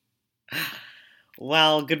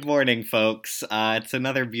Well, good morning, folks. It's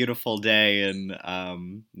another beautiful day in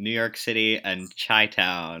New York City and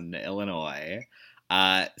Chi-Town, Illinois.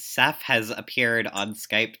 Seth has appeared on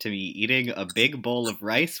Skype to me eating a big bowl of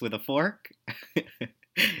rice with a fork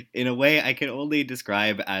in a way I can only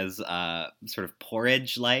describe as sort of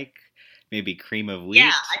porridge-like, maybe cream of Yeah, wheat.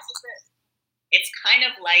 I think that it's kind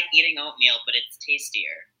of like eating oatmeal, but it's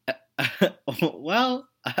tastier. Well,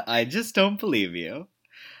 I just don't believe you.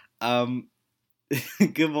 Um,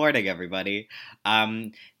 Good morning, everybody.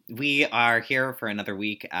 Um, we are here for another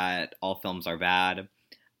week at All Films Are Bad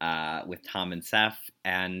with Tom and Seth,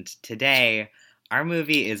 and today our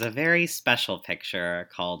movie is a very special picture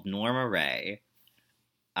called Norma Rae,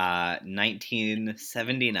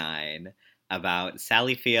 1979, about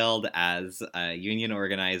Sally Field as a union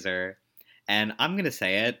organizer. And I'm gonna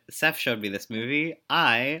say it, Seth showed me this movie.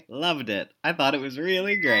 I loved it. I thought it was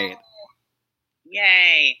really great.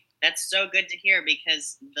 Yay! That's so good to hear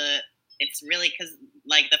because it's really because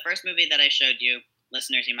like the first movie that I showed you,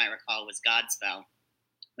 listeners, you might recall, was Godspell,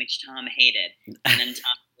 which Tom hated, and then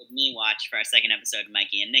Tom made me watch for our second episode,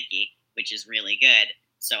 Mikey and Nikki, which is really good.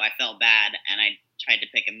 So I felt bad, and I tried to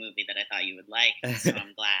pick a movie that I thought you would like. So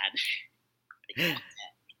I'm glad that you liked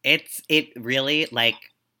It really like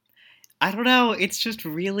I don't know. It's just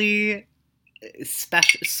really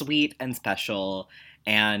special, sweet, and special,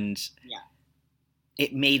 and it. Yeah.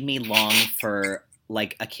 it made me long for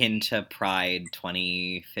like akin to Pride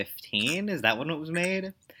 2015. Is that when it was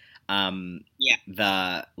made? Yeah.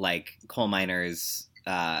 The like coal miners,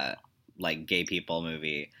 like gay people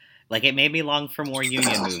movie. Like it made me long for more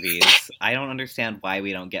union movies. I don't understand why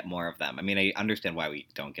we don't get more of them. I mean, I understand why we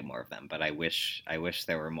don't get more of them, but I wish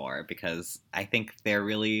there were more because I think they're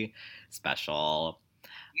really special.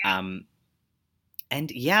 Yeah. Um, and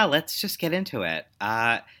yeah, let's just get into it.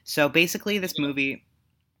 So basically, this movie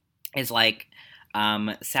is like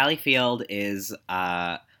Sally Field is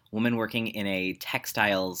a woman working in a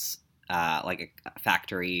textiles like a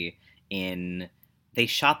factory in. They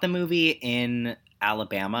shot the movie in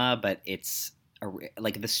Alabama, but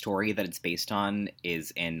like the story that it's based on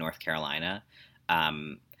is in North Carolina,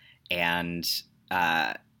 um, and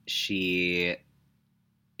uh, she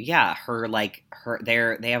yeah,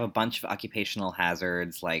 they have a bunch of occupational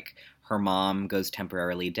hazards. Like her mom goes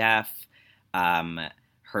temporarily deaf. Um,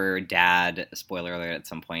 Her dad, spoiler alert, at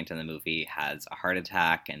some point in the movie has a heart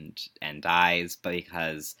attack and dies, but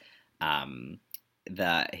because um,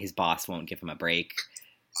 the his boss won't give him a break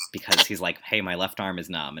because he's like, hey, my left arm is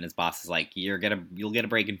numb, and his boss is like, you'll get a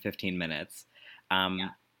break in 15 minutes. Yeah. Um,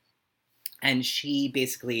 and she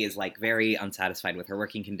basically is like very unsatisfied with her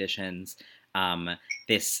working conditions. Um,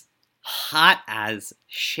 this hot as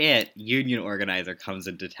shit union organizer comes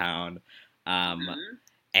into town, um, Mm-hmm.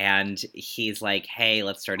 and he's like, "Hey,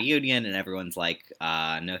 let's start a union," and everyone's like,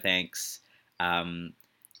 "No thanks." Um,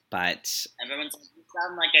 but Everyone's like, you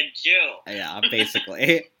sound like a Jew. yeah,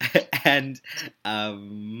 basically, and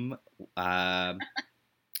um, uh,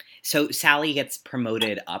 so Sally gets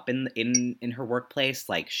promoted up in her workplace.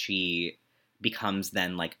 Like she becomes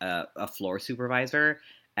then like a floor supervisor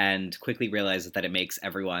and quickly realizes that it makes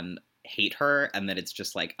everyone hate her and that it's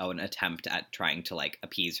just like an attempt at trying to like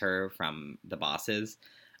appease her from the bosses.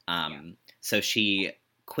 Yeah. So she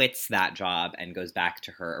quits that job and goes back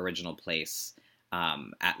to her original place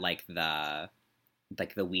at like the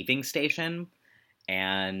weaving station,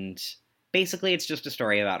 and basically it's just a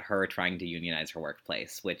story about her trying to unionize her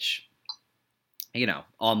workplace, which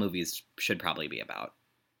all movies should probably be about.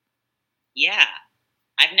 Yeah.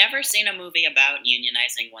 I've never seen a movie about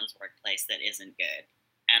unionizing one's workplace that isn't good.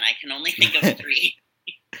 And I can only think of three.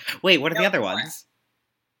 Wait, what are the No, other four. ones?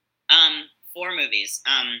 Four movies.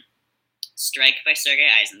 Strike by Sergei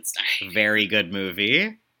Eisenstein. Very good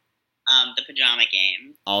movie. The Pajama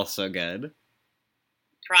Game. Also good.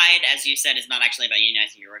 Pride, as you said, is not actually about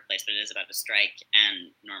unionizing your workplace, but it is about a strike.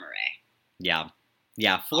 And Norma Rae. Yeah.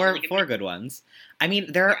 Yeah, All four really good four movies. good ones. I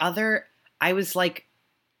mean, there are other I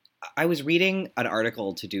was reading an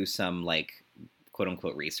article to do some like quote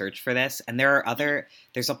unquote research for this, and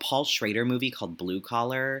there's a Paul Schrader movie called Blue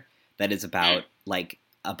Collar that is Mm. about like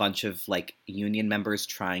a bunch of like union members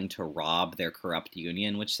trying to rob their corrupt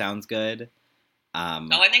union, which sounds good. Oh, Um,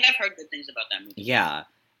 I think I've heard good things about that movie. yeah,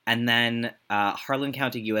 and then Harlan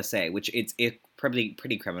County, USA, which it's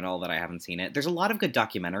pretty criminal that I haven't seen it. There's a lot of good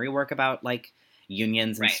documentary work about like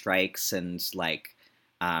unions and Right. strikes and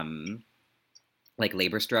um, like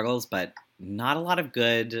labor struggles, but not a lot of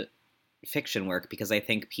good fiction work because I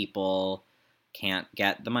think people can't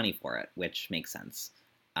get the money for it, which makes sense.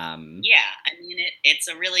 Um, Yeah, I mean, it's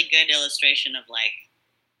a really good illustration of, like,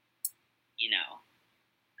 you know,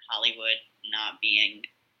 Hollywood not being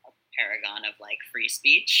a paragon of like free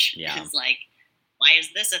speech. Yeah. It's like, why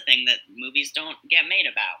is this a thing that movies don't get made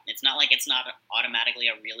about? It's not like it's not automatically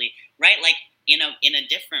a really right. Like in a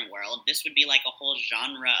different world, this would be like a whole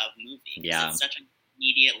genre of movie. Yeah. It's such an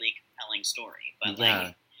immediately compelling story. But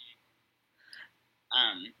like,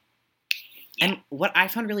 yeah. And what I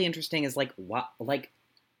found really interesting is like what like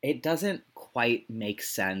it doesn't quite make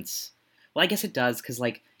sense. Well, I guess it does because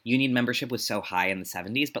like union membership was so high in the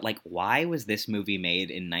 70s, but like why was this movie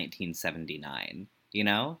made in 1979? You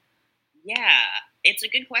know? Yeah, it's a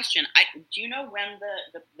good question. Do you know when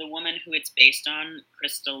the woman who it's based on,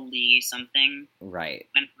 Crystal Lee something, Right.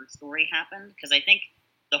 when her story happened? Because I think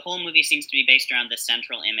the whole movie seems to be based around this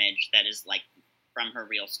central image that is like from her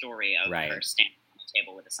real story of Right. her standing on the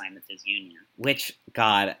table with a sign that says union. Which,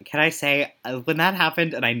 God, can I say, when that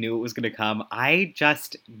happened and I knew it was going to come, I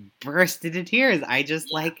just burst into tears. I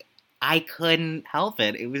just, like, I couldn't help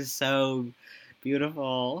it. It was so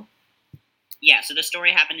beautiful. Yeah, so the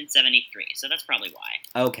story happened in 73, so that's probably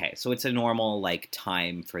why. Okay, so it's a normal, like,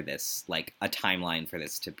 time for this, like, a timeline for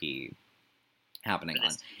this to be happening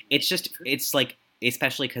on. It's just, it's, like,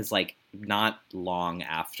 especially because, like, not long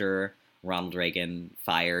after Ronald Reagan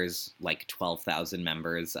fires, like, 12,000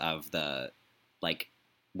 members of the, like,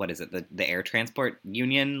 what is it, the air transport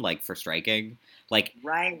union, like, for striking. Like,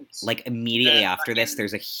 right. Like, immediately after this,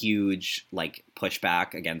 there's a huge, like,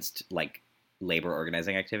 pushback against, like, labor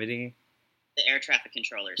organizing activity. The air traffic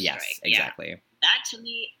controllers strike. Yes, exactly. Yeah. That, to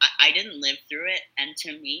me, I didn't live through it, and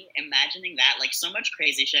to me, imagining that, like, so much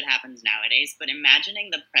crazy shit happens nowadays, but imagining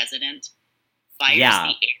the president fires the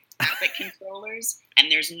air traffic controllers,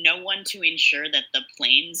 and there's no one to ensure that the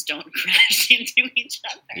planes don't crash into each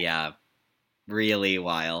other. Yeah. Really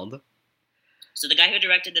wild. So the guy who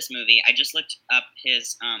directed this movie, I just looked up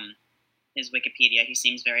his Wikipedia. He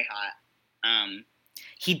seems very hot.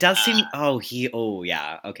 He does seem.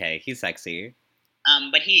 Yeah. Okay, he's sexy.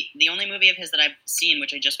 But the only movie of his that I've seen,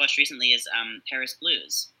 which I just watched recently, is Paris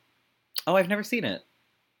Blues. Oh, I've never seen it.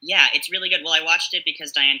 Yeah, it's really good. Well, I watched it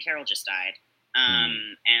because Diane Carroll just died,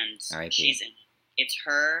 and she's in. It's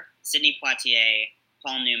her, Sidney Poitier,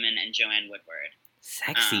 Paul Newman, and Joanne Woodward.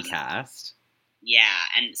 Sexy cast. Yeah,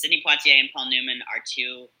 and Sidney Poitier and Paul Newman are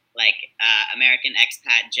two like American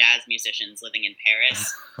expat jazz musicians living in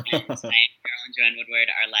Paris, and Diane Carroll and Joanne Woodward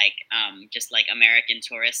are like just like American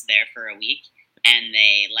tourists there for a week, and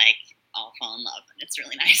they like all fall in love, and it's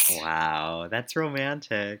really nice. Wow, that's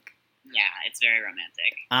romantic. Yeah, it's very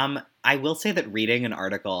romantic. I will say that reading an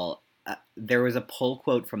article, there was a pull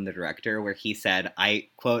quote from the director where he said, I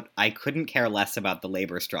couldn't care less about the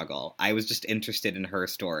labor struggle. I was just interested in her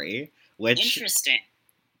story, which... Interesting.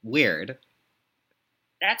 Weird.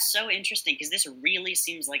 That's so interesting, because this really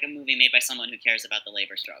seems like a movie made by someone who cares about the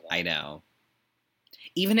labor struggle. I know.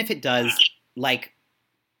 Even if it does, like,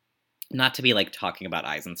 not to be, like, talking about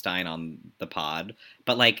Eisenstein on the pod,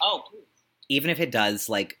 but, like, even if it does,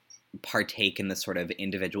 like, partake in the sort of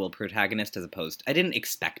individual protagonist as opposed... I didn't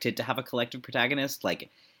expect it to have a collective protagonist,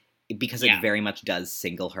 like, because it very much does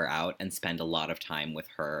single her out and spend a lot of time with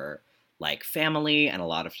her, like, family and a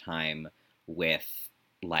lot of time with,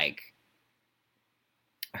 like...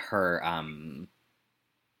 her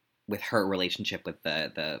relationship with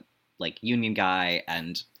the like union guy,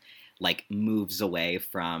 and like moves away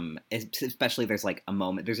from, especially there's like a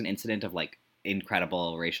moment, there's an incident of like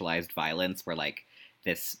incredible racialized violence where like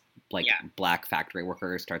this like black factory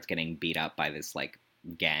worker starts getting beat up by this like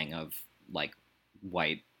gang of like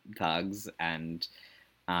white thugs, and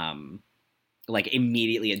like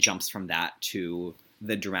immediately it jumps from that to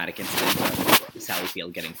the dramatic incident of Sally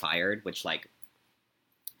Field getting fired, which like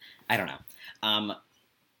I don't know.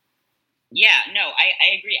 Yeah, no,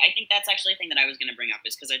 I agree. I think that's actually a thing that I was going to bring up,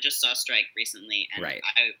 is because I just saw Strike recently, and I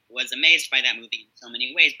was amazed by that movie in so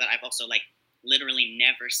many ways, but I've also, like, literally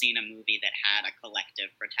never seen a movie that had a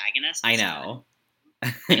collective protagonist. I know.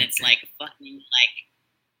 And it's, like, fucking, like,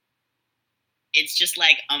 it's just,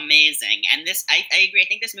 like, amazing. And this, I agree, I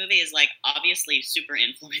think this movie is, like, obviously super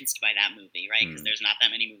influenced by that movie, right? Because there's not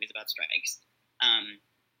that many movies about strikes.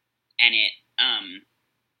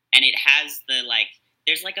 And it has the, like,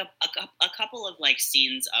 there's, like, a couple of, like,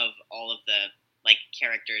 scenes of all of the, like,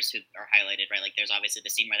 characters who are highlighted, right? Like, there's obviously the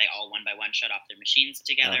scene where they all one by one shut off their machines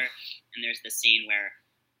together. And there's the scene where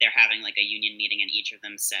they're having, like, a union meeting and each of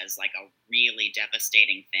them says, like, a really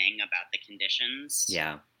devastating thing about the conditions.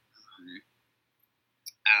 Yeah.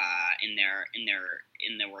 In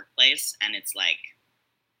their workplace. And it's, like,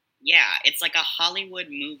 yeah, it's, like, a Hollywood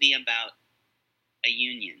movie about a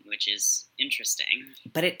union, which is interesting.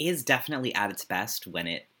 But it is definitely at its best when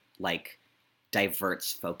it, like,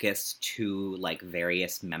 diverts focus to like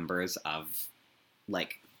various members of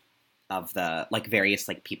like the like various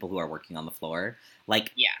like people who are working on the floor,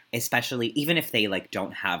 like Yeah. especially even if they like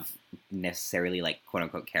don't have necessarily like quote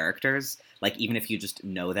unquote characters, like even if you just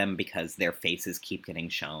know them because their faces keep getting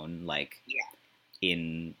shown like Yeah.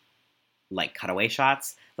 in like cutaway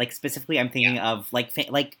shots, like specifically I'm thinking Yeah. of like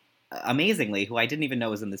amazingly, who I didn't even know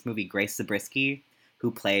was in this movie, Grace Zabriskie,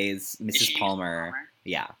 who plays Is Mrs. she Palmer. Palmer?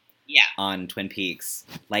 Yeah, Yeah. on Twin Peaks.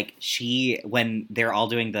 Like when they're all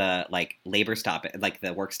doing the like labor stop, like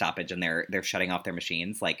the work stoppage, and they're shutting off their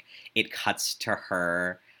machines, like it cuts to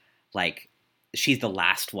her, like she's the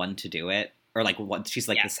last one to do it, or like what she's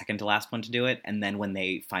like Yeah. the second to last one to do it, and then when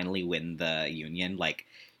they finally win the union, like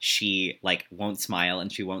she like won't smile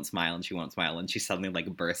and she won't smile and she won't smile and she suddenly like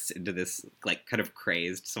bursts into this like kind of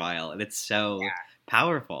crazy smile, and it's so Yeah.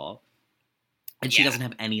 powerful. And she Yeah. doesn't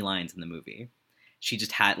have any lines in the movie. She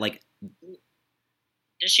just had like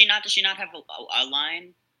Does she not have a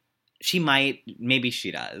line? she might, maybe she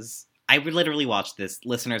does. I would literally watch this,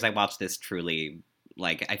 listeners. I watched this truly,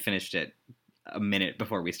 like I finished it a minute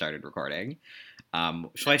before we started recording.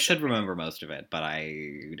 So I should remember most of it, but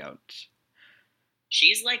I don't.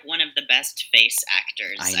 She's like one of the best face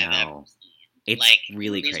actors I I've ever know. seen. It's like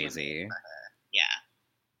really movies were crazy. made for her. Yeah.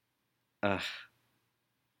 Ugh.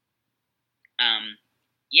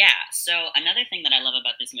 Yeah. So another thing that I love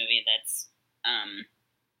about this movie that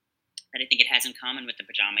I think it has in common with the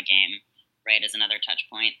Pajama Game, right, is another touch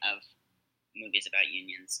point of movies about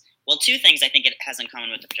unions. Well, two things I think it has in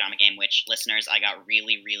common with the Pajama Game, which listeners I got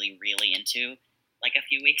really, really, really into like a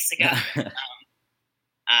few weeks ago.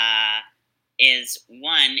 Is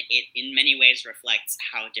one, it in many ways reflects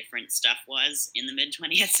how different stuff was in the mid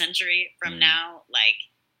 20th century from now. Like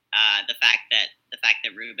the fact that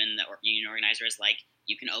Rubin, the union organizer, is like,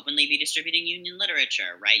 you can openly be distributing union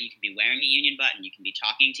literature, right? You can be wearing a union button. You can be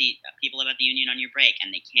talking to people about the union on your break,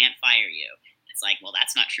 and they can't fire you. It's like, well,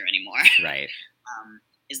 that's not true anymore. Right.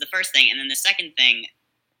 Is the first thing. And then the second thing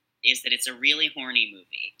is that it's a really horny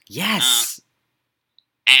movie. Yes.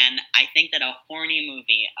 And I think that a horny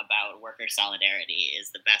movie about worker solidarity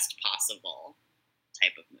is the best possible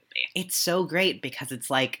type of movie. It's so great because it's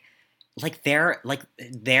like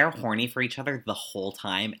they're horny for each other the whole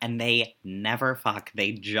time, and they never fuck.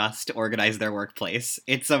 They just organize their workplace.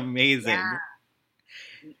 It's amazing. Yeah.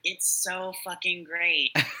 It's so fucking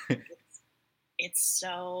great. it's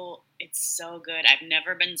so good. I've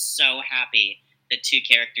never been so happy that two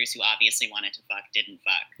characters who obviously wanted to fuck didn't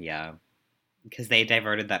fuck. Yeah. Because they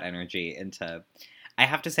diverted that energy into... I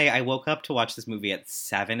have to say, I woke up to watch this movie at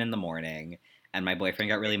 7 in the morning, and my boyfriend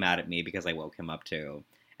got really mad at me because I woke him up too.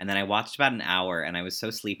 And then I watched about an hour, and I was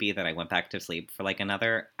so sleepy that I went back to sleep for like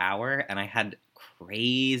another hour, and I had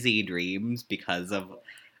crazy dreams because of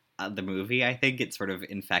the movie. I think it sort of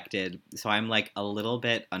infected. So I'm like a little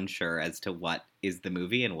bit unsure as to what is the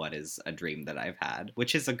movie and what is a dream that I've had,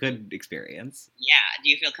 which is a good experience. Yeah. Do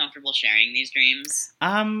you feel comfortable sharing these dreams?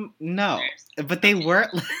 No. But they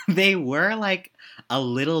were like a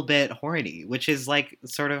little bit horny, which is like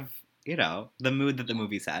sort of, you know, the mood that the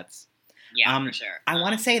movie sets. Yeah, for sure. I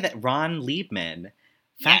want to say that Ron Liebman,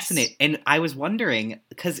 fascinating. Yes. And I was wondering,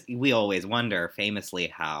 because we always wonder famously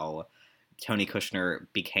how Tony Kushner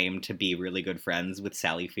became to be really good friends with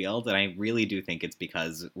Sally Field, and I really do think it's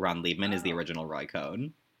because Ron Liebman is the original Roy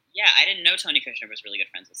Cohn. Yeah, I didn't know Tony Kushner was really good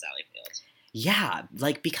friends with Sally Field. Yeah,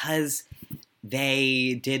 like because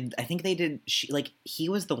he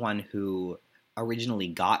was the one who originally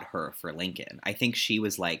got her for Lincoln. I think she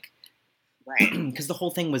was like, right, because the whole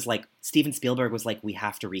thing was like Steven Spielberg was like, we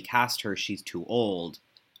have to recast her. She's too old.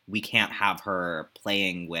 We can't have her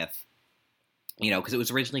playing with, you know, because it was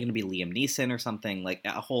originally going to be Liam Neeson or something, like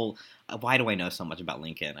a whole, why do I know so much about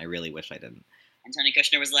Lincoln? I really wish I didn't. And Tony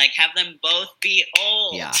Kushner was like, have them both be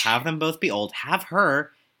old. Yeah, have them both be old. Have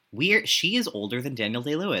her, she is older than Daniel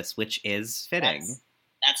Day-Lewis, which is fitting.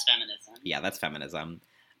 That's feminism. Yeah, that's feminism.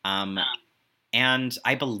 And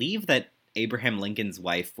I believe that Abraham Lincoln's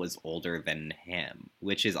wife was older than him,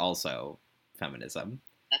 which is also feminism.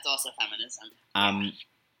 That's also feminism.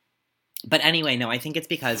 But anyway, no, I think it's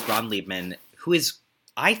because Ron Liebman, who is,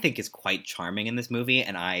 I think, is quite charming in this movie,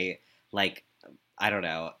 and I don't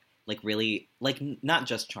know, like really, like not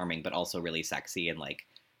just charming, but also really sexy, and like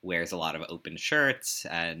wears a lot of open shirts,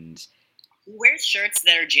 and he wears shirts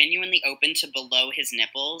that are genuinely open to below his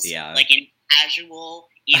nipples. Yeah, like in casual,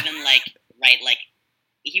 even like right, like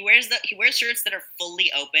he wears shirts that are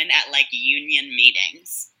fully open at like union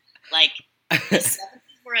meetings. Like the 70s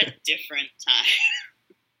were a different time.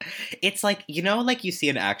 It's like, you know, like you see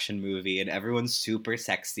an action movie and everyone's super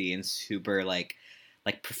sexy and super like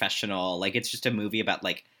like professional. Like it's just a movie about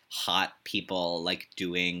like hot people like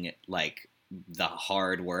doing like the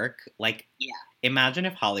hard work. Like Yeah. imagine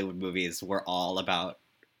if Hollywood movies were all about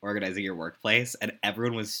organizing your workplace and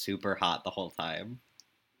everyone was super hot the whole time.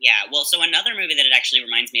 Yeah. Well, so another movie that it actually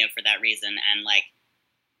reminds me of for that reason, and like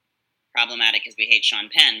problematic because we hate Sean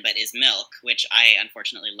Penn, but is Milk, which I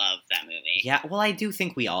unfortunately love that movie. Yeah, well, I do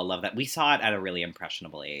think we all love that. We saw it at a really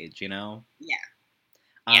impressionable age, you know? Yeah.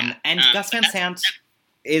 Yeah. And Gus Van Sant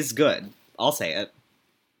is good. I'll say it.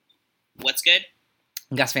 What's good?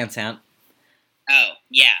 Gus Van Sant. Oh,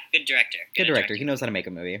 yeah. Good director. Good director. He knows how to make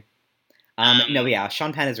a movie. No, yeah,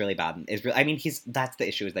 Sean Penn is really bad. I mean, that's the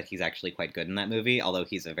issue is that he's actually quite good in that movie, although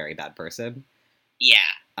he's a very bad person. Yeah.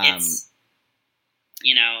 It's,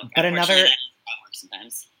 you know, but another that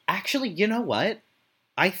sometimes. Actually, you know what?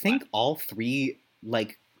 I think all three,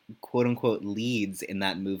 like, quote-unquote leads in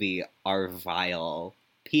that movie are vile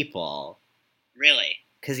people. Really?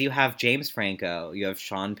 Because you have James Franco, you have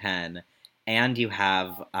Sean Penn, and you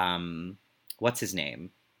have, what's his name?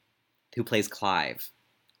 Who plays Clive?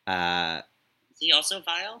 Is he also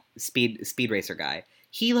vile? Speed racer guy.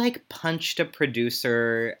 He, like, punched a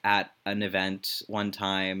producer at an event one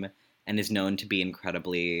time and is known to be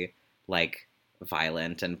incredibly, like,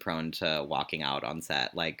 violent and prone to walking out on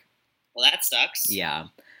set. Like, well, that sucks. Yeah.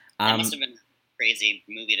 That must have been a crazy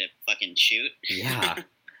movie to fucking shoot. Yeah.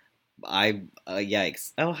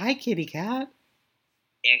 Yikes. Oh, hi, kitty cat.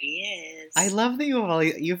 There he is. I love that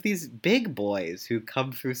you have these big boys who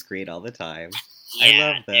come through screen all the time. Yeah, I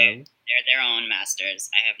love them. They're their own masters.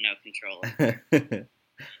 I have no control over them.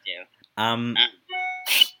 They do.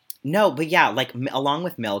 No, but yeah, like, along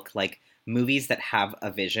with Milk, like, movies that have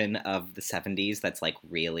a vision of the 70s that's, like,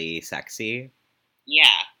 really sexy.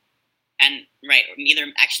 Yeah. And, right, either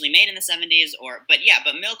actually made in the 70s but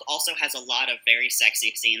Milk also has a lot of very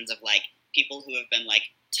sexy scenes of, like, people who have been, like,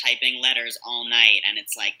 typing letters all night, and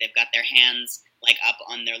it's, like, they've got their hands, like, up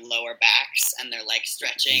on their lower backs, and they're, like,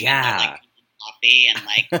 stretching, Yeah. and they're, like, drinking coffee, and,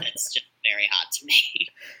 like, it's just very hot to me.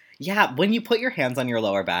 Yeah, when you put your hands on your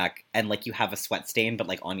lower back, and, like, you have a sweat stain, but,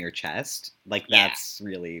 like, on your chest, like, that's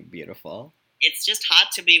really beautiful. It's just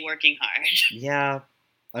hot to be working hard. Yeah,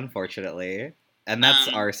 unfortunately. And that's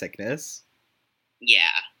our sickness.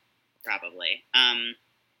 Yeah, probably.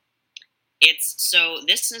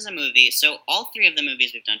 This is a movie, so all three of the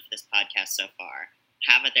movies we've done for this podcast so far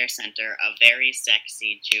have at their center a very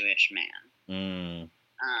sexy Jewish man. The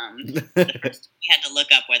first we had to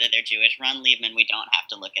look up whether they're Jewish. Ron Liebman, we don't have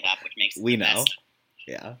to look it up, which makes it we the know. best.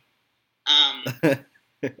 Yeah.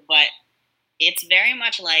 But it's very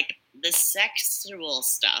much like the sexual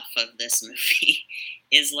stuff of this movie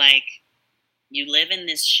is like you live in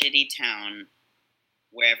this shitty town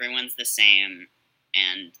where everyone's the same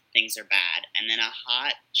and things are bad, and then a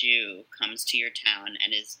hot Jew comes to your town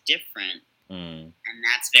and is different, and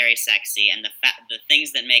that's very sexy, and the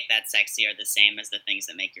things that make that sexy are the same as the things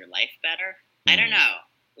that make your life better. I don't know.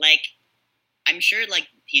 Like, I'm sure, like,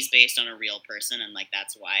 he's based on a real person, and, like,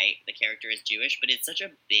 that's why the character is Jewish, but it's such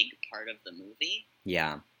a big part of the movie.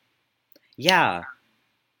 Yeah. Yeah.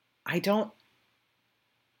 I'm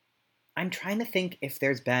trying to think if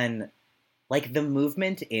there's been, like, the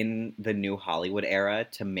movement in the new Hollywood era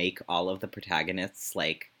to make all of the protagonists,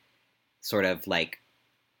 like, sort of, like,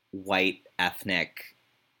 white, ethnic,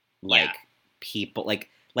 like, people,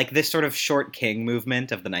 like this sort of short king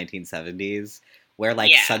movement of the 1970s, where,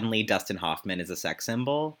 like, suddenly Dustin Hoffman is a sex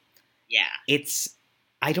symbol. Yeah.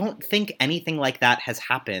 I don't think anything like that has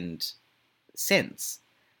happened since.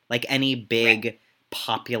 Like, any big,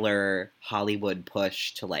 popular Hollywood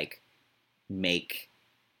push to, like, make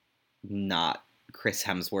not Chris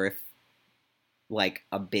Hemsworth, like,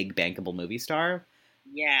 a big bankable movie star.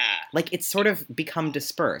 Yeah. Like, it's sort of become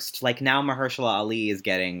dispersed. Like, now Mahershala Ali is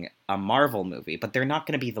getting a Marvel movie, but they're not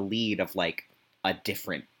going to be the lead of, like, a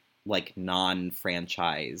different, like,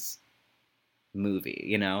 non-franchise movie,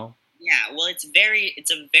 you know? Yeah, well, it's a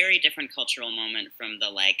very different cultural moment from the,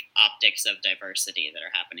 like, optics of diversity that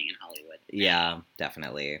are happening in Hollywood. Yeah,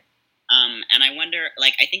 definitely. And I wonder,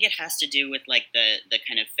 like, I think it has to do with, like, the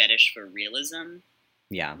kind of fetish for realism.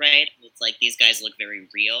 Yeah. Right? It's like these guys look very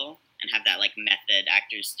real and have that, like, method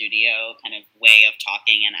actor's studio kind of way of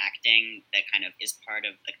talking and acting that kind of is part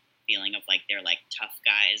of the feeling of, like, they're, like, tough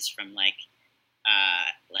guys from, like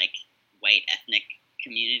white ethnic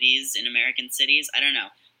communities in American cities. I don't know.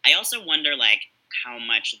 I also wonder, like, how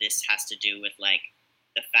much this has to do with, like,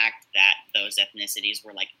 the fact that those ethnicities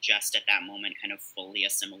were, like, just at that moment kind of fully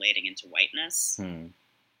assimilating into whiteness.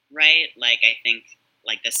 Right? Like, I think,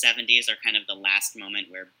 like, the 70s are kind of the last moment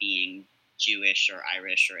where being Jewish or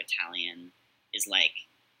Irish or Italian is, like,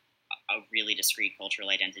 a really discrete cultural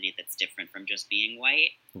identity that's different from just being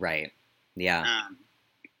white. Right. Yeah.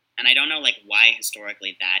 And I don't know like why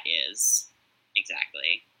historically that is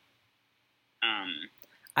exactly.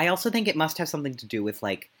 I also think it must have something to do with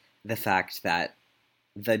like the fact that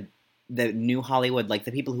the new Hollywood, like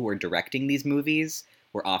the people who were directing these movies,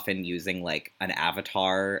 were often using like an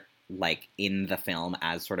avatar like in the film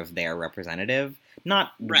as sort of their representative,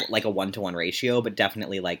 not Right. like a 1-to-1 ratio, but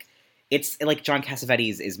definitely like it's like John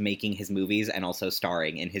Cassavetes is making his movies and also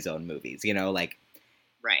starring in his own movies, you know,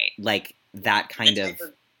 Right. like that kind of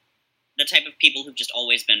the type of people who've just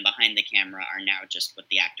always been behind the camera are now just what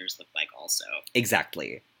the actors look like also.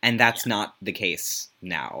 Exactly. And that's not the case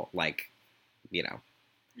now, like, you know.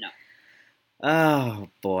 No. Oh,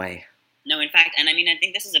 boy. No, in fact, and I mean, I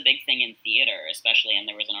think this is a big thing in theater, especially, and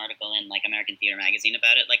there was an article in, like, American Theater Magazine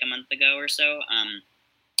about it, like, a month ago or so,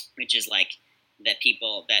 which is, like, that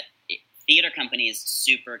theater companies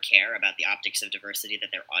super care about the optics of diversity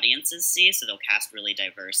that their audiences see, so they'll cast really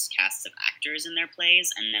diverse casts of actors in their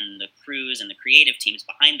plays, and then the crews and the creative teams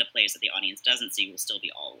behind the plays that the audience doesn't see will still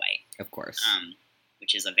be all white. Of course.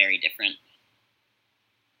 Which is a very different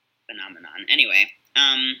phenomenon. Anyway,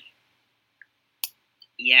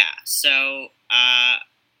 yeah, so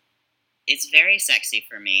it's very sexy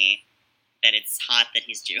for me that it's hot that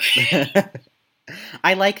he's Jewish.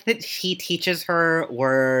 I like that he teaches her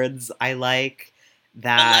words. I like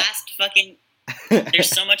that. The last fucking... There's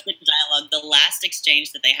so much good dialogue. The last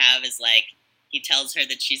exchange that they have is like, he tells her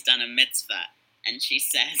that she's done a mitzvah, and she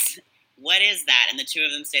says, "What is that?" And the two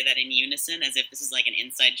of them say that in unison, as if this is like an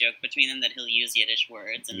inside joke between them, that he'll use Yiddish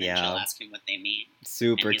words, and then she'll ask him what they mean.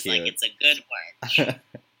 Super and he's cute. Like, it's a good word.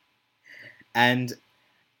 And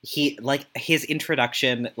he, like, his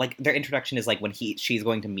introduction, like, their introduction is like when she's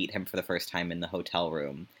going to meet him for the first time in the hotel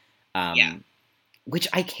room. Which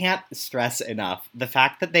I can't stress enough. The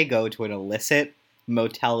fact that they go to an illicit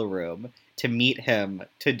motel room to meet him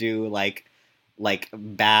to do, like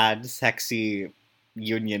bad, sexy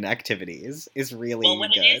union activities is really well,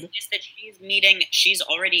 what good. It is that he's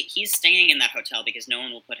staying in that hotel because no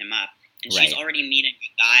one will put him up. And she's already meeting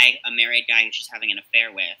a married guy who she's having an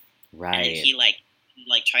affair with. Right. And then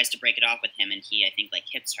he tries to break it off with him, and he, I think, like,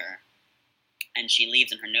 hits her. And she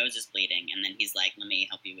leaves, and her nose is bleeding. And then he's like, "Let me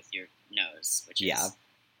help you with your nose," which is...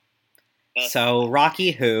 So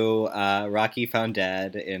Rocky Rocky found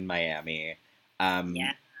dead in Miami.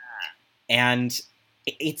 And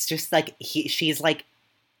it's just like, she's like,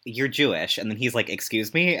 "You're Jewish," and then he's like,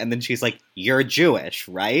 "Excuse me?" And then she's like, "You're Jewish,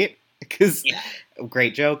 right?" Because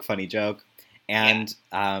great joke, funny joke. And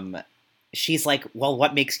she's like, "Well,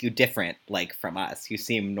 what makes you different, like, from us? You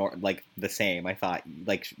seem like the same. I thought,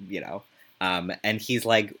 like, you know." And he's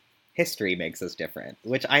like, "History makes us different,"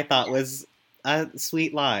 which I thought was a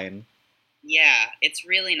sweet line. Yeah, it's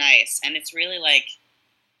really nice, and it's really like,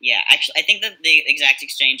 actually, I think that the exact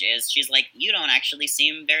exchange is, she's like, "You don't actually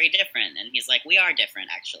seem very different," and he's like, "We are different,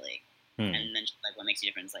 actually." And then she's like, "What makes you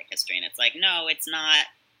different is like history," and it's like, no, it's not.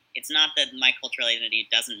 It's not that my cultural identity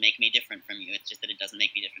doesn't make me different from you. It's just that it doesn't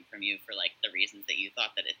make me different from you for, like, the reasons that you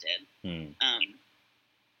thought that it did.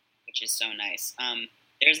 Which is so nice.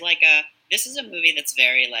 There's like this is a movie that's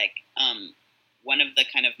very like, one of the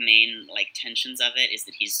kind of main, like, tensions of it is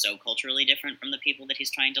that he's so culturally different from the people that he's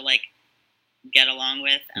trying to, like, get along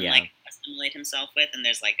with and like assimilate himself with. And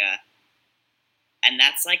there's like and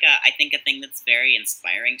that's like I think a thing that's very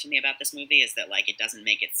inspiring to me about this movie is that, like, it doesn't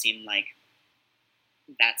make it seem like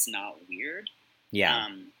that's not weird.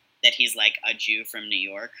 That he's like a Jew from New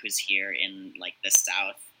York who's here in, like, the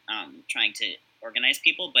South, trying to organize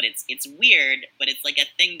people, but it's weird, but it's like a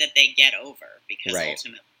thing that they get over because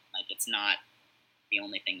ultimately, like, it's not the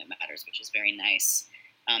only thing that matters, which is very nice.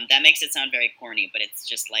 That makes it sound very corny, but it's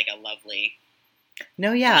just like a lovely...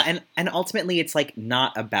 No, yeah, and ultimately it's like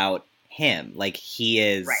not about him. Like, he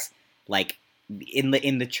is like in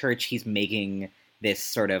the church, he's making this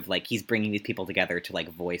sort of like, he's bringing these people together to like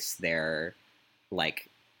voice their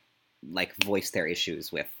voice their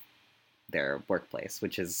issues with their workplace,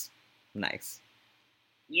 which is nice.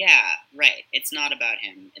 Yeah, right. It's not about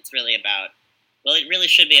him. It's really about, well, it really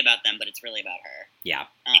should be about them, but it's really about her. Yeah.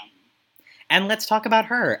 And let's talk about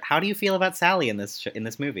her. How do you feel about Sally in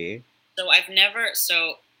this movie?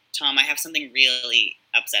 So Tom, I have something really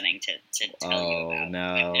upsetting to tell you about. Oh,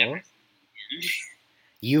 no.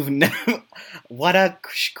 You've never... What a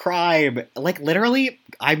crime. Like, literally,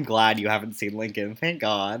 I'm glad you haven't seen Lincoln. Thank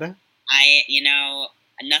God.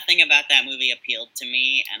 Nothing about that movie appealed to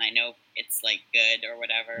me, and I know it's, like, good or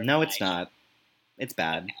whatever. No, it's not. It's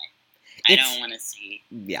bad. Okay. I don't want to see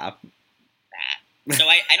that. So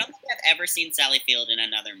I don't think I've ever seen Sally Field in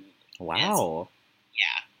another movie. Wow.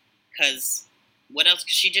 because what else?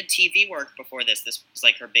 Because she did TV work before this. This was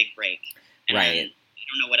like her big break, and then I Right.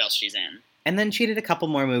 don't know what else she's in. And then she did a couple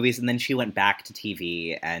more movies, and then she went back to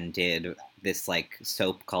TV and did this like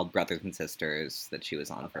soap called Brothers and Sisters that she was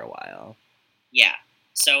on for a while. Yeah.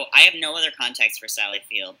 So I have no other context for Sally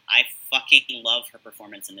Field. I fucking love her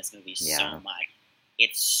performance in this movie Yeah. so much.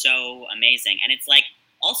 It's so amazing, and it's like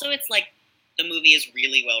the movie is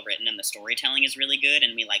really well written and the storytelling is really good,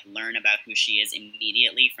 and we like learn about who she is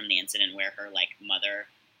immediately from the incident where her like mother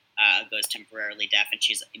goes temporarily deaf, and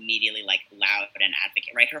she's immediately like loud and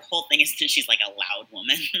advocate. Right, her whole thing is that she's like a loud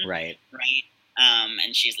woman. Right. Right,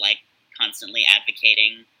 and she's like constantly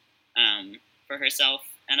advocating for herself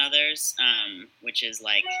and others, which is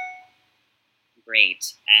like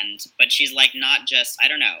great. But she's like not just, I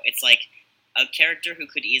don't know. It's like a character who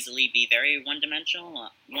could easily be very one dimensional,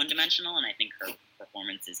 and I think her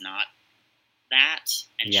performance is not that.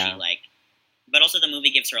 And Yeah. she like, but also the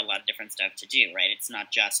movie gives her a lot of different stuff to do. Right, it's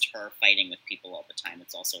not just her fighting with people all the time.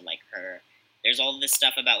 It's also like her. There's all this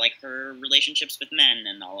stuff about like her relationships with men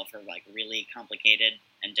and all of her like really complicated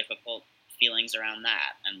and difficult feelings around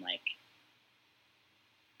that, and like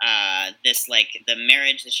this like the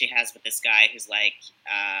marriage that she has with this guy who's like,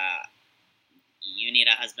 you need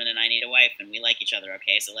a husband and I need a wife and we like each other,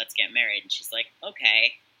 okay, so let's get married. And she's like,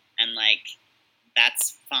 okay, and like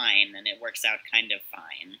that's fine, and it works out kind of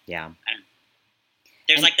fine. Yeah.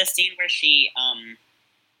 There's like this scene where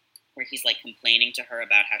where he's like complaining to her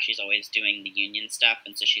about how she's always doing the union stuff,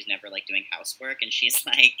 and so she's never like doing housework, and she's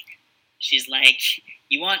like,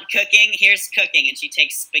 you want cooking? Here's cooking, and she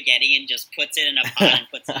takes spaghetti and just puts it in a pot and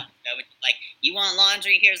puts it on the stove. And she's like, you want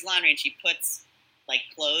laundry? Here's laundry, and she puts like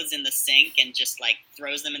clothes in the sink and just like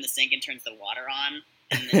throws them in the sink and turns the water on,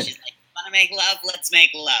 and then she's like, want to make love? Let's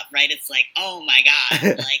make love, right? It's like, oh my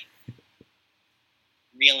god, like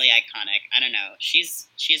really iconic. I don't know. She's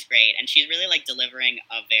great, and she's really like delivering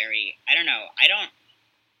a very,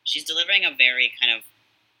 she's delivering a very kind of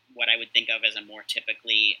what I would think of as a more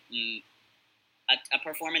typically a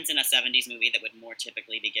performance in a 70s movie that would more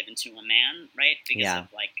typically be given to a man, right? Because Yeah.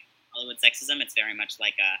 of like Hollywood sexism. It's very much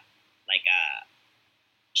like a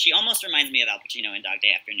she almost reminds me of Al Pacino in Dog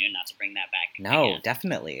Day Afternoon, not to bring that back. No, again.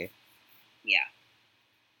 definitely. Yeah.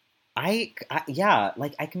 Yeah,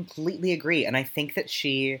 like I completely agree, and I think that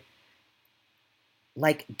she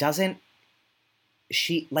like doesn't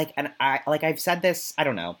she like, and I like I've said this, I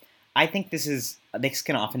don't know. I think this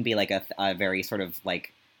can often be like a very sort of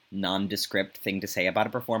like nondescript thing to say about a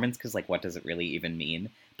performance, because like what does it really even mean?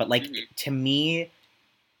 But like to me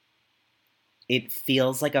it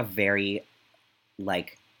feels like a very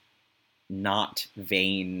like not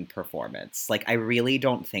vain performance. Like I really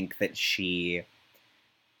don't think that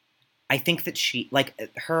I think that she, like,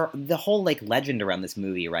 the whole, like, legend around this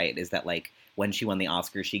movie, right, is that, like, when she won the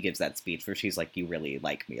Oscar, she gives that speech where she's like, you really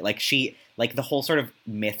like me. Like, the whole sort of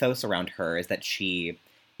mythos around her is that she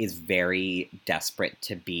is very desperate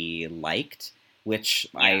to be liked, which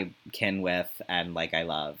I kin with and, like, I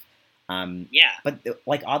love. Yeah. But,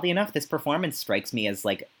 like, oddly enough, this performance strikes me as,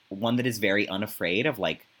 like, one that is very unafraid of,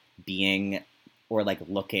 like, being or, like,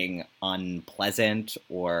 looking unpleasant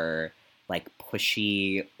or like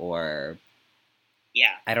pushy or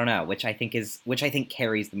I don't know, which I think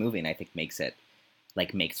carries the movie, and I think makes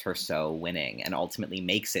her so winning, and ultimately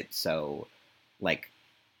makes it so like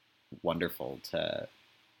wonderful to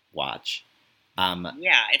watch.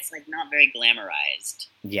 It's like not very glamorized.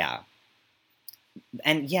 Yeah,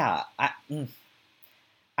 and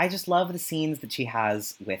I just love the scenes that she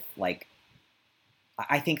has with like.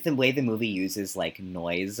 I think the way the movie uses like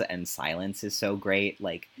noise and silence is so great.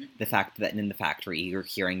 Like the fact that in the factory you're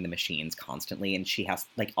hearing the machines constantly, and she has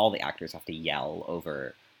like all the actors have to yell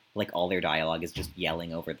over, like all their dialogue is just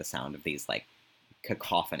yelling over the sound of these like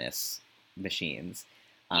cacophonous machines.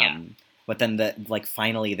 But then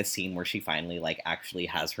finally the scene where she finally like actually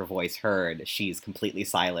has her voice heard, she's completely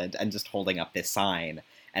silent and just holding up this sign,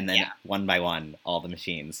 and then one by one all the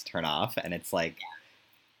machines turn off, and it's like,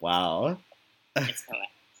 wow. It's poetic.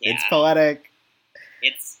 Yeah. It's poetic.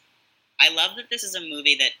 I love that this is a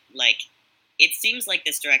movie that, like, it seems like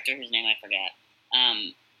this director, whose name I forget,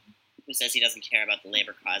 who says he doesn't care about the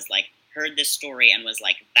labor cause, like, heard this story and was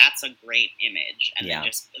like, that's a great image, and then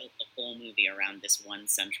just built the whole movie around this one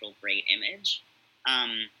central great image.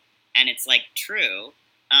 And it's, like, true.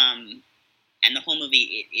 And the whole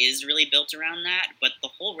movie is really built around that, but the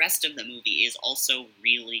whole rest of the movie is also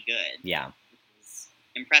really good. Yeah.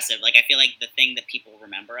 Impressive. Like, I feel like the thing that people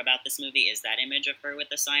remember about this movie is that image of her with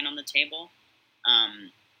the sign on the table.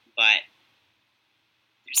 But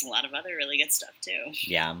there's a lot of other really good stuff too.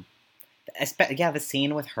 Yeah. Yeah, the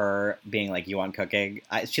scene with her being like, "You want cooking?"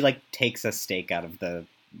 She like takes a steak out of the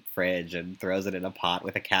fridge and throws it in a pot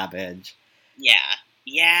with a cabbage. Yeah.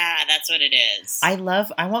 Yeah, that's what it is. I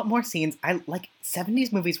want more scenes. I like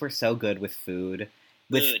 70s movies were so good with food,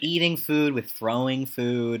 with Food. eating food, with throwing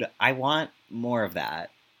food. I want more of that.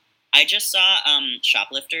 I just saw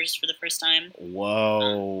Shoplifters for the first time.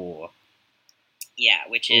 Whoa. Yeah,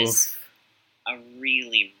 which is Oof. a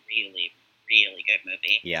really, really, really good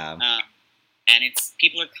movie. Yeah. And it's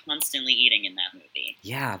people are constantly eating in that movie.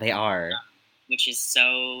 Yeah, they are. Which is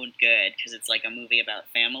so good because it's like a movie about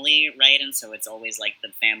family, right? And so it's always like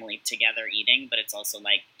the family together eating, but it's also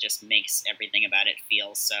like just makes everything about it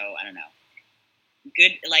feel so, I don't know,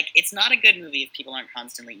 good. Like it's not a good movie if people aren't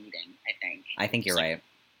constantly eating, I think. I think you're right.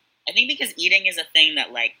 I think because eating is a thing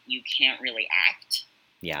that like you can't really act,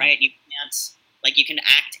 Yeah. right? You can't like you can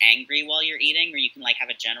act angry while you're eating or you can like have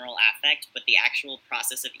a general affect, but the actual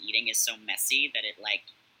process of eating is so messy that it like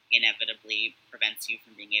inevitably prevents you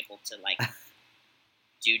from being able to like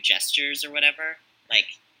do gestures or whatever. Like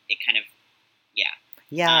it kind of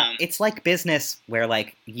Yeah, it's like business where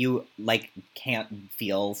like you like can't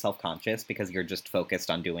feel self-conscious because you're just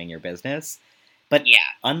focused on doing your business. But yeah.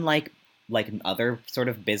 unlike like other sort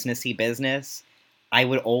of businessy business, I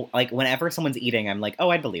would like whenever someone's eating, I'm like, "Oh,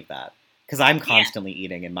 I believe that." Cuz I'm constantly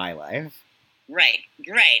eating in my life. Right.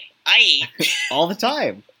 I eat all the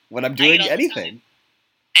time when I'm I doing eat all the anything. time.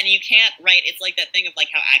 And you can't, right? It's like that thing of like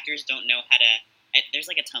how actors don't know how to. There's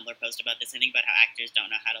like a Tumblr post about this. I think about how actors don't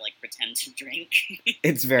know how to like pretend to drink.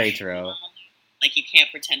 It's very true. Like you can't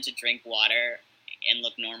pretend to drink water and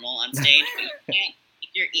look normal on stage, but you can't.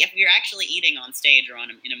 If you're actually eating on stage or in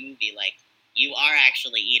a movie, like you are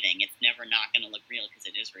actually eating. It's never not going to look real because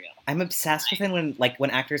it is real. I'm obsessed with it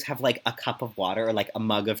when actors have like a cup of water or like a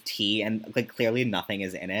mug of tea and like clearly nothing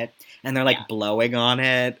is in it and they're like blowing on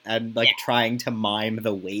it and like trying to mime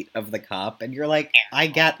the weight of the cup and you're like, I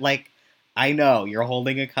get like, I know you're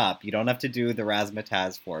holding a cup. You don't have to do the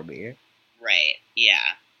razzmatazz for me. Right. Yeah.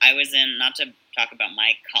 I was in, not to talk about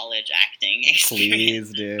my college acting experience.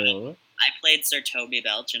 Please do. I played Sir Toby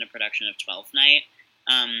Belch in a production of Twelfth Night.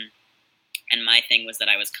 And my thing was that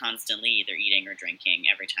I was constantly either eating or drinking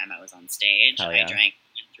every time I was on stage. Hell yeah. I drank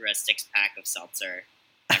through a 6-pack of seltzer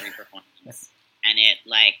every performance. And it,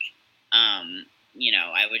 like, you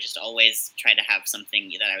know, I would just always try to have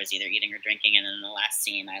something that I was either eating or drinking. And then in the last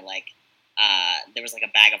scene, I, like, there was, like,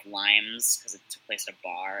 a bag of limes because it took place at a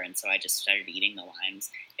bar. And so I just started eating the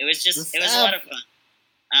limes. It was just, it was a lot of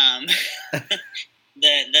fun.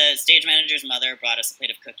 The stage manager's mother brought us a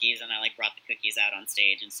plate of cookies, and I, like, brought the cookies out on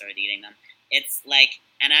stage and started eating them. It's like,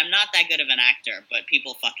 and I'm not that good of an actor, but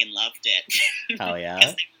people fucking loved it. Hell yeah.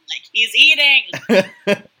 Because they were like, he's eating!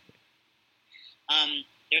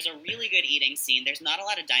 There's a really good eating scene. There's not a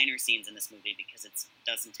lot of diner scenes in this movie because it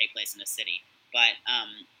doesn't take place in a city. But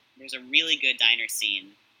there's a really good diner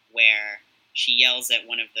scene where she yells at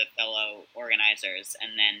one of the fellow organizers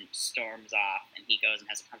and then storms off, and he goes and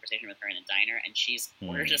has a conversation with her in a diner, and she's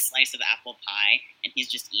ordered a slice of apple pie, and he's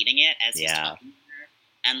just eating it as he's talking to her.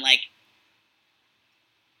 And, like,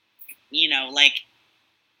 you know, like,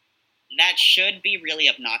 that should be really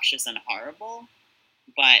obnoxious and horrible,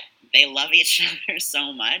 but they love each other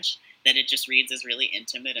so much that it just reads as really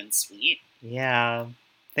intimate and sweet. Yeah.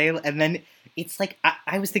 And then it's like,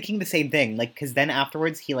 I was thinking the same thing, like, because then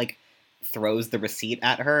afterwards he, like, throws the receipt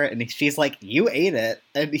at her, and she's like, you ate it.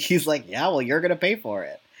 And he's like, yeah, well, you're going to pay for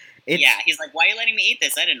it. Yeah, he's like, why are you letting me eat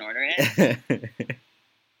this? I didn't order it.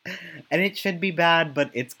 And it should be bad,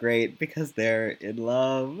 but it's great because they're in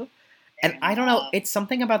love. And I don't know, it's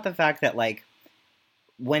something about the fact that, like,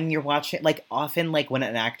 when you're watching, like, often, like, when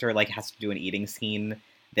an actor, like, has to do an eating scene,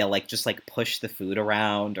 they'll, like, just, like, push the food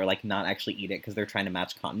around or, like, not actually eat it because they're trying to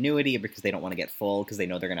match continuity or because they don't want to get full because they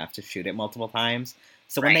know they're going to have to shoot it multiple times.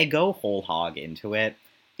 So when they go whole hog into it,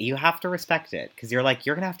 you have to respect it because you're like,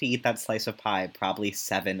 you're going to have to eat that slice of pie probably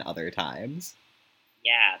 7 other times.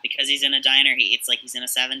 Yeah, because he's in a diner, he eats like he's in a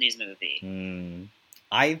 70s movie.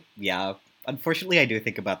 Yeah. Unfortunately, I do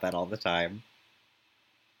think about that all the time.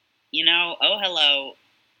 You know, Oh Hello,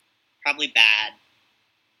 probably bad,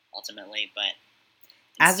 ultimately, but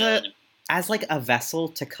as like a vessel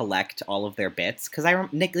to collect all of their bits, because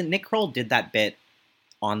Nick Kroll did that bit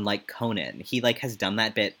on like Conan. He like has done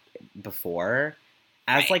that bit before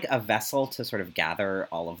as like a vessel to sort of gather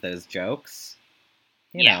all of those jokes.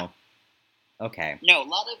 You know. Okay. No, a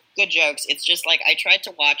lot of good jokes. It's just like I tried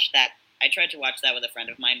to watch that with a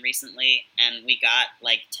friend of mine recently, and we got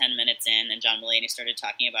like 10 minutes in, and John Mulaney started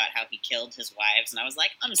talking about how he killed his wives, and I was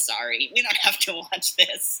like, I'm sorry, we don't have to watch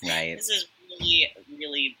this. Right. This is really,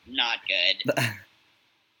 really not good.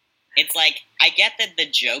 It's like, I get that the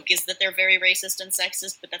joke is that they're very racist and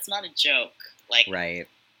sexist, but that's not a joke. Like, right.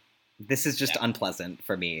 This is just no. unpleasant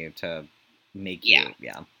for me to make Yeah. you,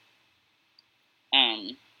 yeah.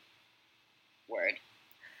 Word.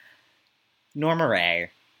 Norma Rae.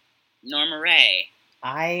 Norma Rae.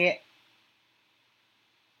 Why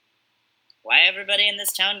everybody in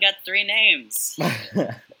this town got 3 names?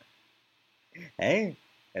 Hey,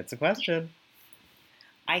 it's a question.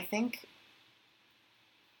 I think...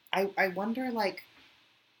 I wonder, like,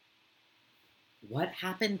 what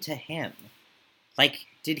happened to him? Like,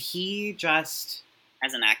 did he just...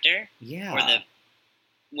 As an actor? Yeah.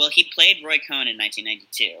 Well, he played Roy Cohn in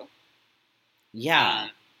 1992. Yeah.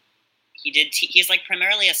 He's, like,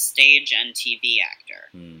 primarily a stage and TV actor.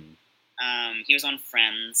 He was on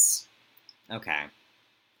Friends. Okay.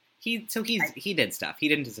 He did stuff. He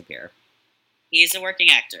didn't disappear. He's a working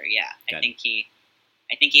actor, yeah. Good.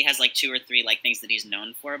 I think he has, like, 2 or 3, like, things that he's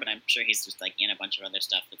known for, but I'm sure he's just, like, in a bunch of other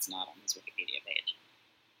stuff that's not on his Wikipedia page.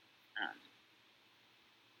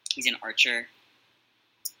 He's an Archer.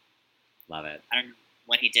 Love it. I don't know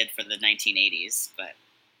what he did for the 1980s, but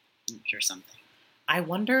I'm sure something. I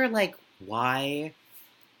wonder, like, why...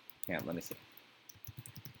 Yeah, let me see.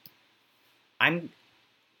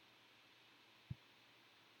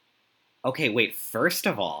 Okay, wait, first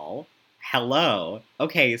of all, hello.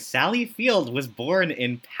 Okay, Sally Field was born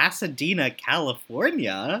in Pasadena,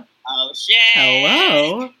 California. Oh, shit!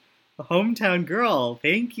 Hello! A hometown girl.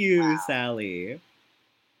 Thank you, Wow. Sally.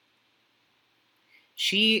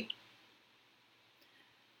 She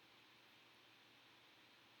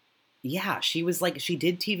was, like, she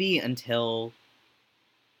did TV until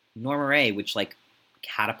Norma Rae, which, like,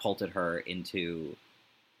 catapulted her into,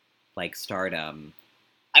 like, stardom.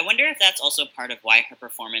 I wonder if that's also part of why her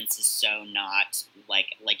performance is so not,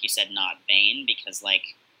 like you said, not vain, because,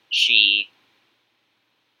 like, she,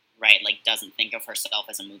 right, like, doesn't think of herself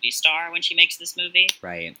as a movie star when she makes this movie.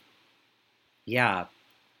 Right. Yeah.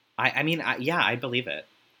 I mean, I believe it.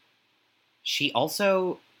 She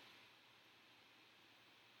also...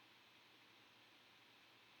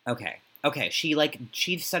 Okay, she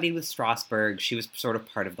studied with Strasberg. She was sort of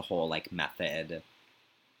part of the whole, like, method,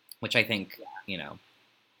 which I think,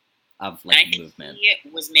 of, like, movement. He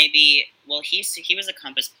was maybe, well, he was a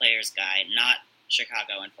Compass Players guy, not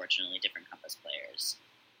Chicago, unfortunately, different Compass Players.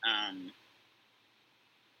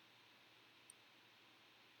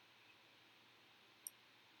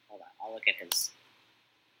 Hold on, I'll look at his...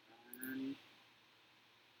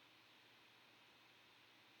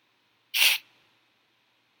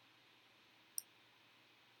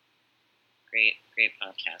 Great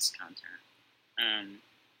podcast content.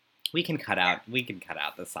 We can cut out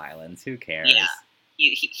the silence. Who cares? Yeah,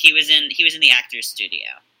 he was in the Actors Studio.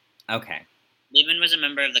 Okay. Liebman was a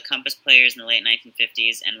member of the Compass Players in the late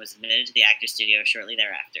 1950s and was admitted to the Actors Studio shortly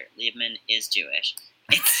thereafter. Liebman is Jewish.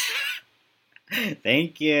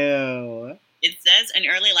 Thank you. It says in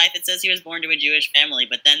early life, it says he was born to a Jewish family,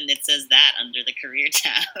 but then it says that under the career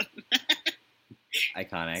tab.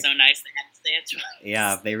 Iconic. So nice they had to say it twice.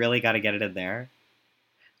 Yeah, they really got to get it in there.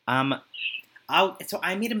 So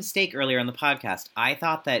I made a mistake earlier on the podcast. I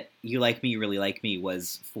thought that You Like Me, You Really Like Me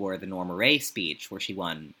was for the Norma Rae speech where she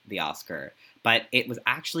won the Oscar. But it was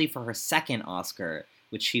actually for her second Oscar,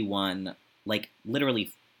 which she won, like,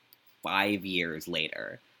 literally 5 years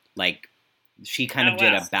later. Like, she kind of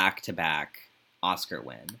did a back-to-back Oscar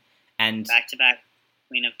win. And back-to-back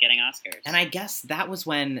queen of getting Oscars. And I guess that was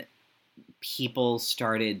when people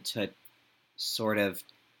started to sort of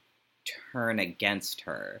turn against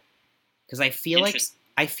her. Because I feel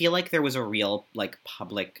like there was a real, like,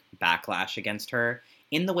 public backlash against her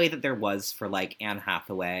in the way that there was for, like, Anne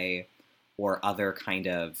Hathaway or other kind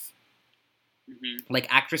of like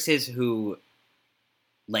actresses who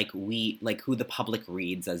who the public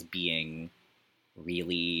reads as being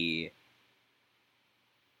really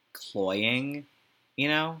cloying, you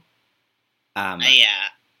know? Yeah,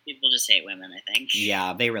 people just hate women, I think.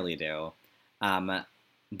 Yeah, they really do.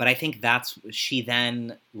 But I think she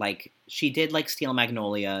then, like, she did, like, Steel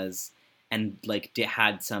Magnolias and, like,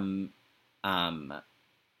 had some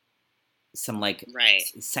like,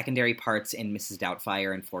 secondary parts in Mrs.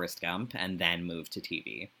 Doubtfire and Forrest Gump, and then moved to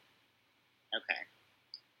TV. Okay.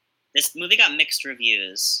 This movie got mixed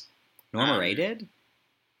reviews. Norma Rae did?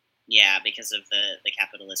 Yeah, because of the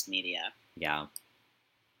capitalist media. Yeah.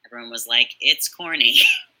 Everyone was like, it's corny.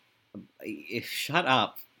 Shut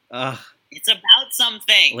up. Ugh. It's about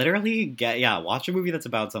something. Literally, watch a movie that's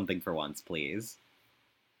about something for once, please.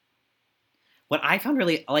 What I found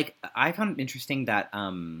interesting that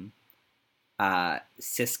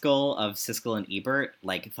Siskel of Siskel and Ebert,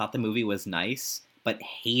 like, thought the movie was nice, but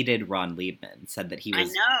hated Ron Liebman, said that he I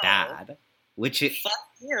was know. bad. Which is Fuck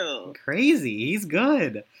you. crazy. He's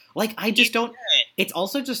good. Like, I just don't. Good. It's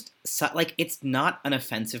also just like, it's not an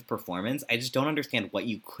offensive performance. I just don't understand what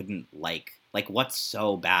you couldn't like. Like, what's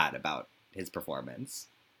so bad about his performance?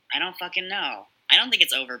 I don't fucking know. I don't think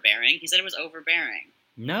it's overbearing. He said it was overbearing.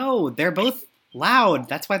 No, they're both loud.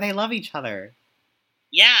 That's why they love each other.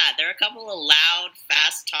 Yeah, they're a couple of loud,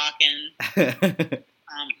 fast-talking.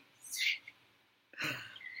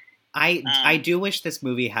 I do wish this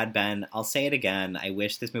movie had been. I'll say it again. I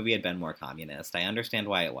wish this movie had been more communist. I understand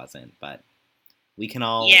why it wasn't, but we can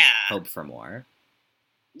all hope for more.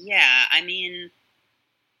 Yeah, I mean,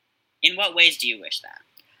 in what ways do you wish that?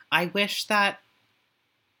 I wish that.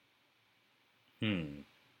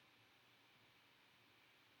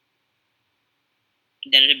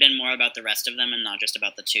 That it had been more about the rest of them and not just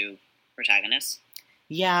about the two protagonists?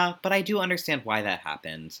 Yeah, but I do understand why that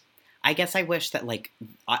happened. I guess I wish that,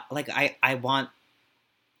 I want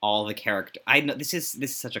all the character. I know this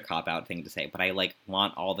is such a cop-out thing to say, but I,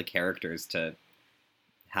 want all the characters to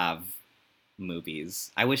have movies.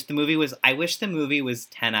 I wish the movie was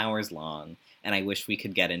 10 hours long, and I wish we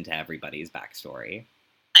could get into everybody's backstory.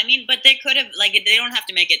 I mean, but they could have, they don't have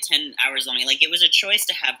to make it 10 hours long. It was a choice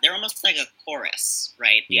to have, they're almost like a chorus,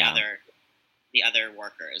 right? The other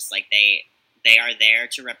workers. They are there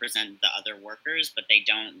to represent the other workers, but they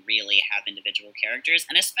don't really have individual characters.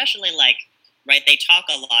 And especially, right, they talk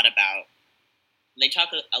a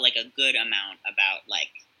good amount about,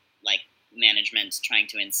 management trying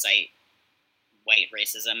to incite white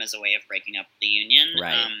racism as a way of breaking up the union.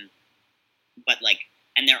 Right.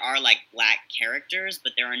 And there are, black characters,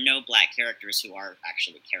 but there are no black characters who are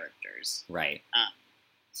actually characters. Right.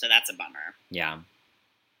 So that's a bummer. Yeah.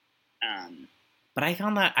 But I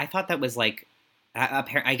thought that was, I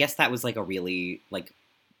guess that was, a really,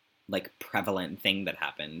 prevalent thing that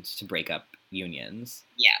happened to break up unions.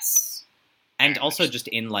 Yes. And also just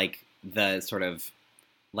in, the sort of,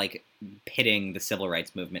 pitting the civil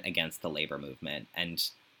rights movement against the labor movement, and,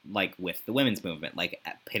 with the women's movement,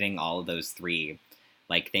 pitting all of those three.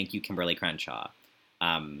 Thank you, Kimberly Crenshaw.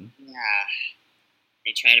 Yeah.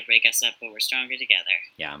 They try to break us up, but we're stronger together.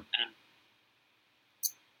 Yeah.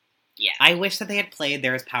 Yeah. I wish that they had played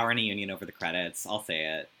There Is Power in a Union over the credits. I'll say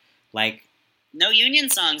it. No union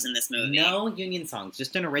songs in this movie. No union songs.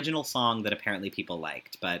 Just an original song that apparently people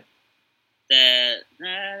liked, but...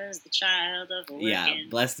 Bless the child of a working... Yeah,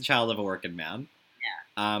 Bless the Child of a Working Man.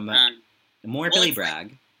 Yeah. More Billy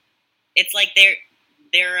Bragg. It's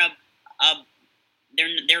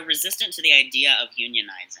they're resistant to the idea of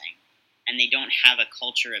unionizing, and they don't have a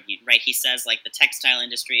culture of right. He says the textile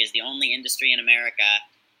industry is the only industry in America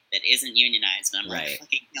that isn't unionized, and I'm right.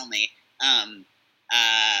 Fucking kill me.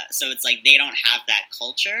 So it's they don't have that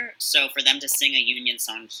culture. So for them to sing a union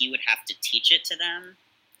song, he would have to teach it to them,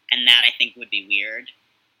 and that I think would be weird.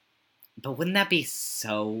 But wouldn't that be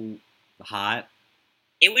so hot?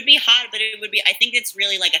 It would be hot, but it would be. I think it's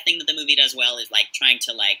really a thing that the movie does well is trying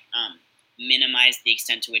to minimize the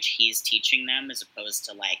extent to which he's teaching them, as opposed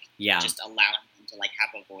to just allowing them to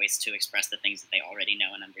have a voice to express the things that they already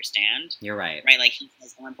know and understand. You're right. Right, he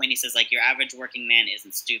says, at one point he says your average working man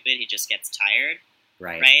isn't stupid, he just gets tired.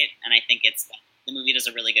 Right. Right, and I think it's the movie does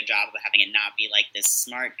a really good job of having it not be this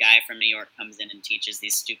smart guy from New York comes in and teaches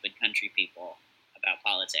these stupid country people about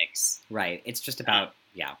politics. Right. It's just about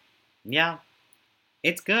yeah.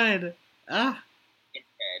 It's good. It's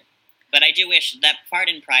good. But I do wish that part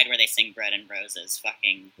in Pride where they sing Bread and Roses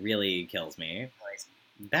fucking... really kills me.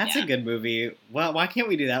 That's a good movie. Well, why can't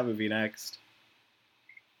we do that movie next?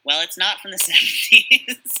 Well, it's not from the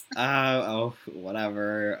 70s.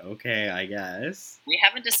 Whatever. Okay, I guess. We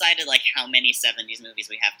haven't decided, how many 70s movies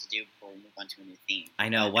we have to do before we move on to a new theme. I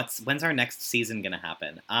know. When's our next season gonna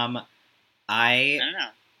happen? I don't know.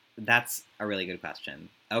 That's a really good question.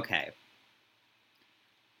 Okay.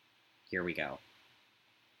 Here we go.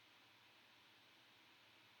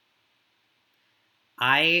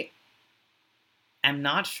 I am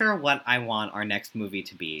not sure what I want our next movie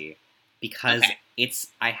to be, because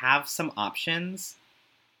I have some options,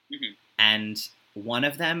 and one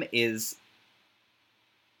of them is,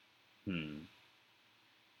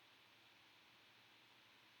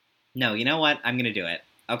 No, you know what? I'm going to do it.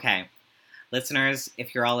 Okay. Listeners,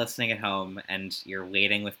 if you're all listening at home and you're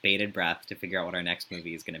waiting with bated breath to figure out what our next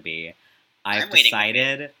movie is going to be, I've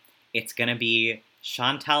decided it's going to be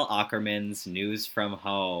Chantal Akerman's News from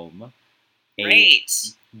Home.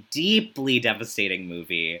 Great. Deeply devastating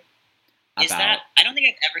movie. I don't think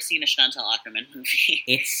I've ever seen a Chantal Akerman movie.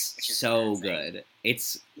 It's so good.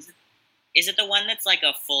 Is it the one that's like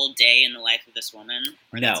a full day in the life of this woman?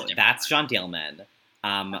 Or No, that's one? John Dielman.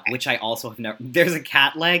 Okay. Which I also have never. There's a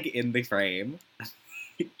cat leg in the frame.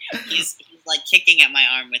 He's like kicking at my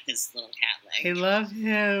arm with his little cat leg. I love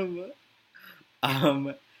him.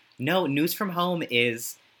 No, News from Home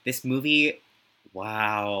is this movie.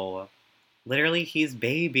 Wow, literally, he's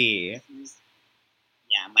baby.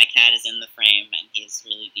 Yeah, my cat is in the frame, and he's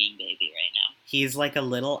really being baby right now. He's like a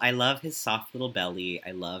little. I love his soft little belly.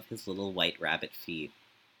 I love his little white rabbit feet.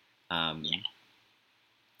 Yeah.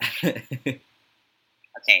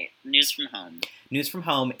 Okay, News from Home. News from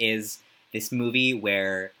Home is this movie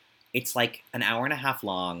where it's like an hour and a half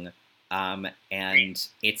long, and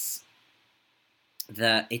it's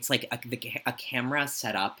like a camera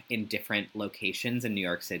set up in different locations in New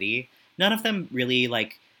York City. None of them really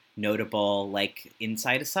like notable, like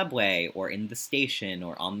inside a subway or in the station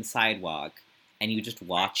or on the sidewalk, and you just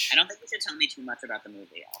watch. I don't think you should tell me too much about the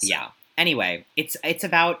movie. Also. Yeah. Anyway, it's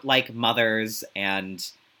about like mothers and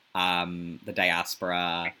the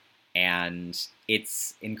diaspora, and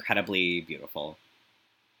it's incredibly beautiful.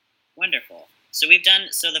 Wonderful. So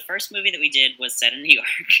the first movie that we did was set in New York.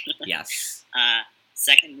 Yes.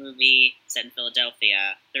 Second movie set in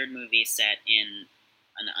Philadelphia. Third movie set in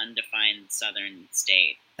an undefined southern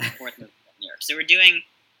state. Fourth movie set in New York. So we're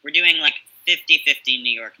doing like 50-50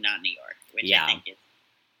 New York, not New York, which I think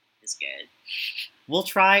is good. We'll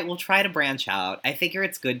try to branch out. I figure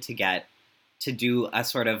it's good to do a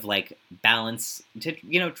sort of like balance, to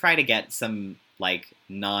try to get some like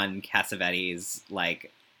non-Cassavetes,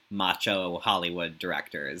 like macho Hollywood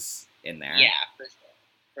directors in there. Yeah,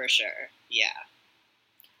 for sure. Yeah,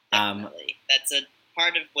 definitely. That's a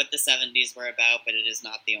part of what the 70s were about, but it is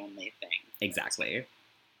not the only thing. Exactly.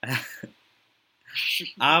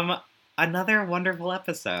 Another wonderful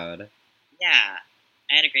episode. Yeah,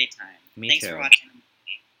 I had a great time. Thanks for watching.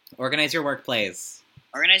 Organize your workplace.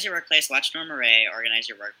 Organize your workplace. Watch Norma Rae. Organize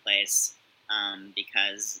your workplace,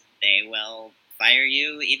 because they will fire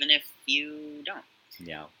you even if you don't.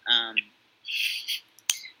 Yeah.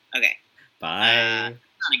 Okay. Bye.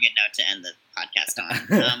 Not a good note to end the podcast on.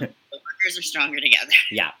 But workers are stronger together.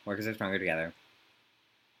 Yeah, workers are stronger together.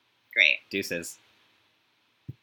 Great. Deuces.